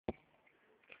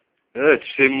Evet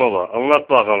Hüseyin Baba, anlat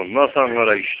bakalım nasıl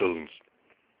Ankara güçlü oldunuz?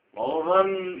 Baba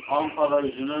ben Ankara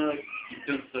gücüne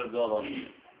gittim sevdalarım.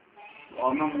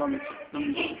 Anamdan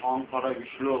çıktım Ankara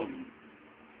güçlü oldum.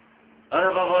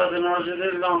 Hani baba dinarcı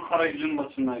değil de Ankara gücün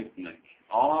maçına gitmek.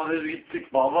 Ama biz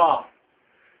gittik baba.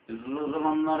 Hızlı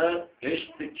zamanları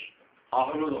geçtik.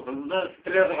 Akıllı hızlı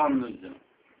stres anlayacağım.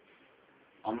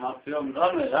 Anlatıyorum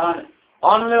değil mi? Yani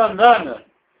anlıyorsun değil mi?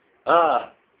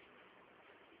 Ha.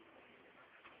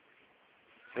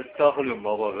 Ne takılıyorsun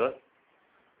baba be?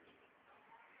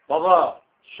 Baba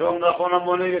şu anda konum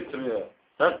onu getiriyor.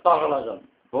 Ses takılacağım.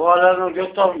 Bu alemi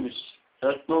göt almış.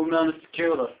 Sesli olmayanı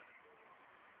sikiyorlar.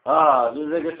 Ha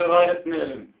biz de götür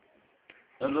etmeyelim.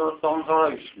 Biz de Ankara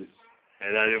güçlüyüz.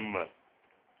 Helalim var.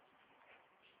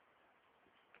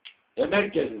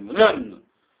 Yemek yedim biliyor musun?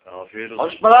 Afiyet olsun.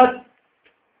 Konuşma lan.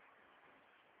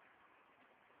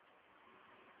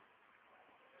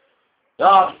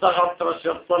 Ya bir sakal tıraş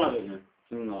yapsana beni.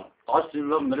 Şimdi kaç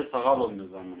yıldan beri sakal olmuyor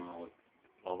zaman abi.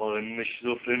 Baba önünde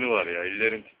şizofreni var ya,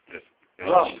 ellerin titrer.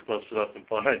 Tamam. Yanlışlıkla suratın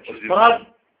falan Konuşma çiziyor. lan.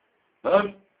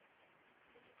 Ben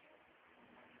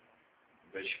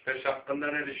Beşiktaş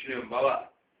hakkında ne düşünüyorsun baba?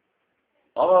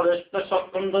 ama Beşiktaş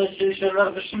hakkında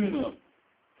şeyler düşünmüyorum.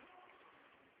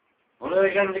 Buraya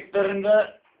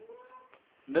geldiklerinde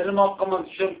benim hakkıma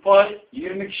düşen pay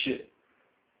 20 kişi.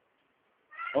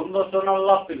 Ondan sonra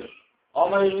Allah bilir.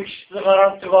 Ama 20 kişisi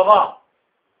garanti baba.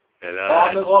 Helal.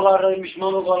 Amigolarıymış,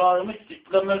 mamigolarıymış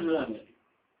siklemez yani.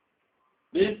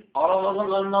 Biz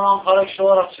aramızın önünden Ankara kişi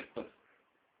olarak çıktık.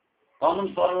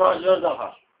 Kanım sarılarcılar da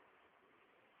var.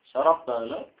 Şarap da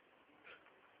öyle.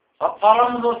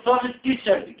 Paramız olsa viski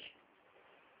içerdik.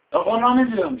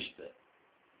 Ekonomi diyorum işte.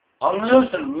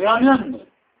 Anlıyorsun, uyanıyor musun?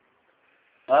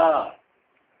 Ha.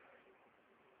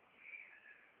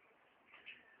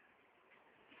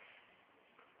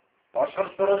 Başka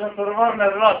soracak soru var mı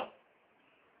evlat?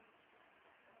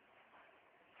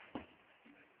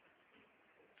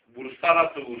 Bursa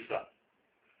nasıl Bursa?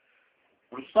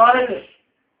 Bursa'ydır.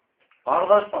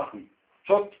 Kardeş bakın.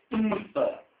 Çok gittim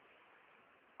Bursa'ya.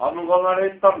 Amigoları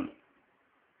ettim.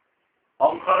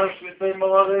 Ankara Hüseyin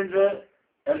Baba deyince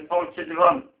El Porçe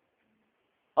Divan.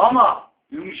 Ama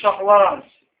yumuşaklar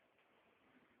almış.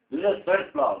 Bize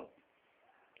sert lazım.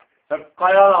 Sert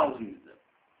kaya lazım bize.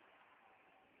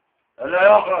 Öyle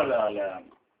yok öyle ama.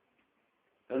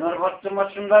 Fenerbahçe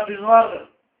maçında biz vardık.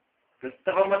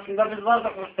 Göztepe maçında biz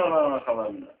vardık Mustafa'nın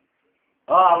arkalarında.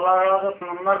 Ha Allah razı olsun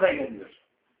onlar da geliyor.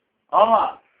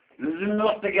 Ama lüzum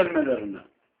yok da gelmelerine.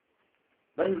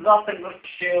 Ben zaten 40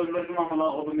 kişiyi öldürdüm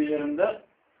amına kodumun yerinde.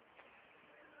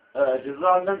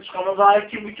 Cezaevinden çıkalı daha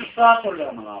 2,5 saat oluyor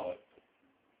amına kodum.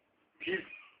 Pis.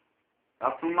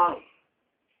 Yapılmaz.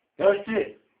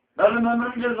 Gerçi benim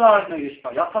ömrüm cezaevine geçti.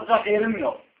 Yatacak yerim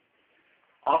yok.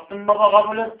 Aslım baba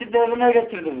kabul etti de evine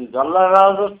getirdi bizi. Allah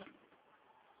razı olsun.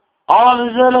 Ama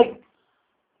biz öyle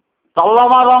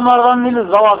sallama adamlardan değiliz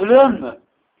baba biliyor musun?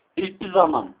 Hiçbir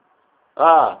zaman.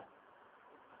 Ha.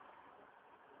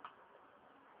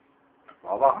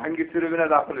 Baba hangi tribüne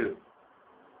takılıyor?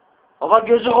 Baba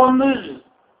gecekondu'yuz biz.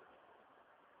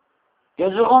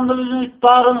 Gecekondu bizim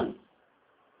iftarımız.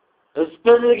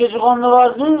 Eskiden de gecekondu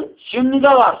vardı, şimdi de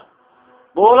var.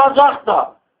 Bu olacak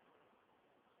da.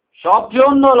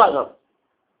 Şampiyon da olacak.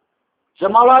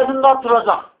 Cemal Aydın da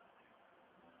atılacak.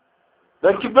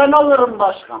 Belki ben olurum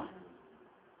başkan.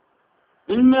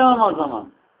 Bilmiyorum o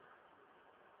zaman.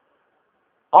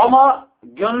 Ama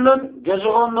gönlüm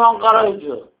gecekondu Ankara'yı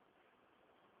diyor.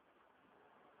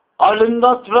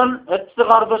 Alimde Turan hepsi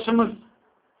kardeşimiz.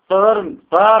 Severim,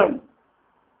 sayarım.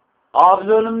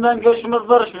 Abi önümden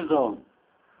geçmezler hiçbir zaman.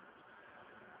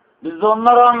 Biz de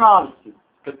onları anlarız.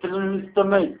 Kötülüğünü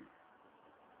istemeyiz.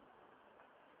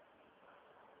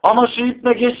 Ama şu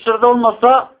İbne Geçtir'de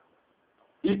olmasa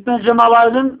İbne Cemal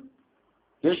Aydın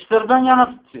Geçtir'den yana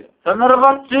tutuyor.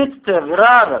 Fenerbahçe'yi tutuyor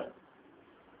birader.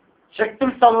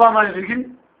 Çektim sallamayı bir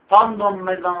gün Tandon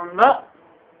meydanında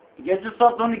gece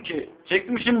saat 12.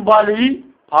 Çekmişim baliyi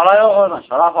para yok orada.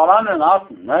 Şarap alamıyor ne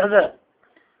yapsın? Nerede?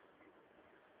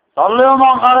 Sallıyorum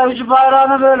Ankara gücü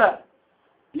bayrağını böyle.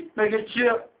 İpme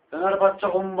geçiyor. Fenerbahçe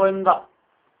kum boyunda.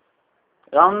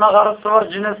 Yanında karısı var,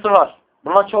 cinesi var.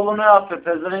 Bulaçoğlu'nu yapıyor,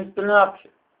 pezevenkliğini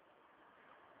yapıyor.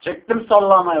 Çektim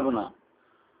sallamayı buna.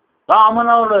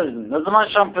 Damına oluyorsun. Ne zaman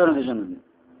şampiyon edeceksin?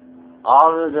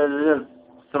 Abi dedi,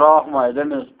 kusura bakma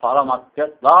edemiyoruz. Para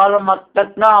maddet. Dağlı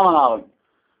maddet ne aman abi?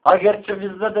 Ha gerçi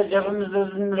bizde de cebimizde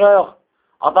 100 lira yok.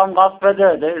 Adam gasp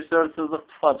eder. Değilse hırsızlık,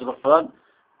 tufacılık falan.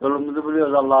 Yolumuzu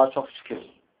biliyoruz Allah'a çok şükür.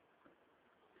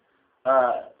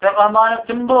 Tek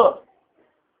emanetim bu.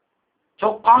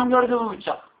 Çok kan gördü bu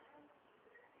bıçak.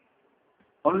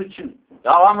 Onun için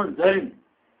yalanız derin.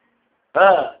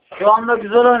 Şu anda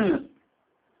güzel oynuyorsun.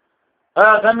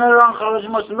 Ben her Ankara'cı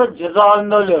maçında ceza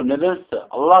halinde ölüyorum. Nedense.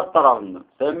 Allah tarafından.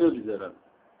 Sevmiyor bizleri.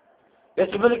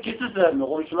 Geçi böyle ikisi sevmiyor.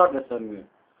 Komşular da sevmiyor.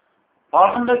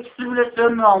 Farkında ikisi bile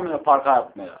sevmiyor almıyor parka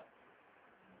yapmaya.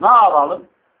 Ne yapalım?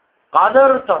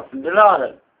 Kader utansın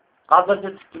birader.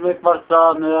 Kaderce tükürmek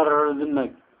varsa ne yarar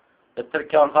üzülmek. Yeter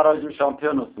ki Ankara'cım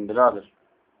şampiyon olsun birader.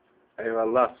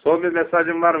 Eyvallah. Son bir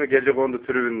mesajın var mı gecekondu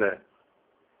tribünde?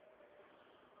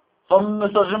 Son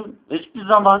mesajım hiçbir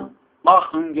zaman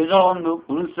bakın gece kondu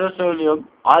bunu size söylüyorum.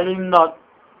 Ali İmdat,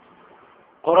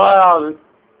 Koray abi,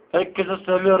 herkese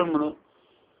söylüyorum bunu.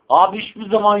 Abi hiçbir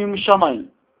zaman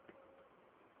yumuşamayın.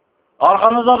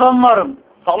 Arkanızda ben varım.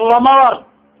 Sallama var.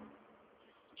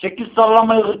 Çekil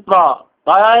sallamayı gırtlağa.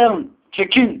 Dayayın.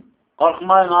 Çekin.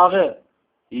 Korkmayın abi.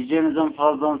 Yiyeceğinizden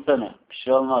fazla 10 sene. Bir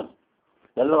şey olmaz.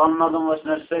 Delikanlının adım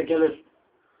başına her şey gelir.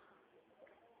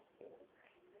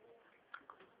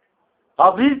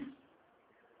 Ha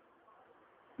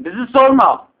bizi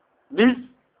sorma. Biz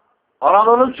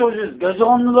Anadolu çocuğuyuz.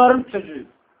 Gecekonduların çocuğuyuz.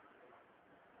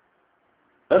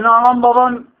 Beni anam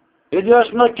babam 7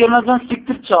 yaşında kenardan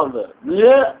siktir çaldı.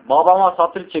 Niye? Babama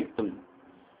satır çektim.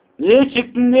 Niye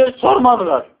çektin diye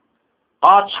sormadılar.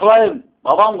 Açıklayayım.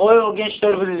 Babam Koyu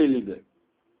Gençler Birliği'ydi.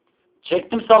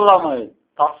 Çektim sallamayı.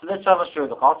 Takside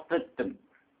çalışıyorduk. Hasrettim.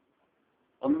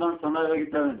 Ondan sonra eve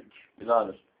gidemedik.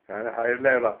 Birader. Yani hayırlı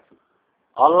evlatsın.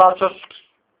 Allah'a çok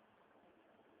şükür.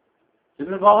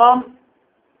 Şimdi babam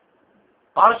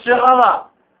Karşıyaka'da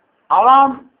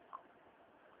alam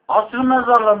asır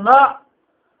mezarlığında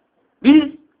biz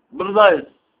buradayız.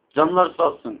 Canlar sağ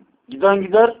olsun. Giden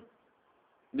gider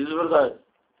biz buradayız.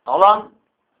 Alan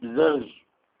bizleriz.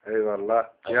 Eyvallah.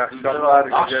 İyi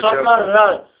akşamlar. Akşamlar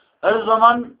ya. Her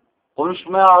zaman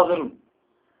konuşmaya hazırım.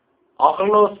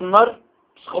 Akıllı olsunlar,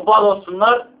 psikopat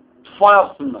olsunlar, tufa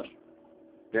yapsınlar.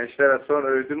 Gençlere son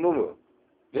öğüdün mu?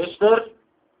 Gençler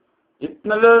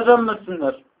gitmeli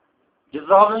özenmesinler.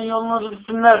 Cezaevin yolunu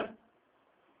bilsinler.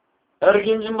 Her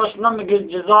gencin başından bir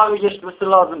cezaevi geçmesi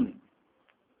lazım.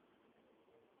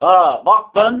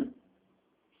 Bak ben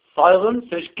saygın,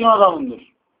 seçkin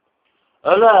adamımdır.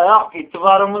 Öyle ya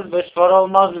itibarımız 5 para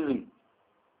olmaz bizim.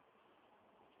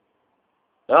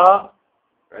 Ya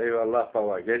Eyvallah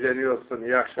baba. Gecen iyi olsun.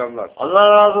 İyi akşamlar.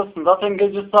 Allah razı olsun. Zaten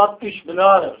gece saat 3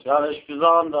 birader. Yani hiçbir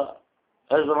zaman da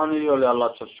her zaman iyi oluyor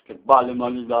Allah çok şükür. Bali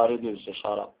mali idare ediyoruz işte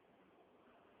şarap.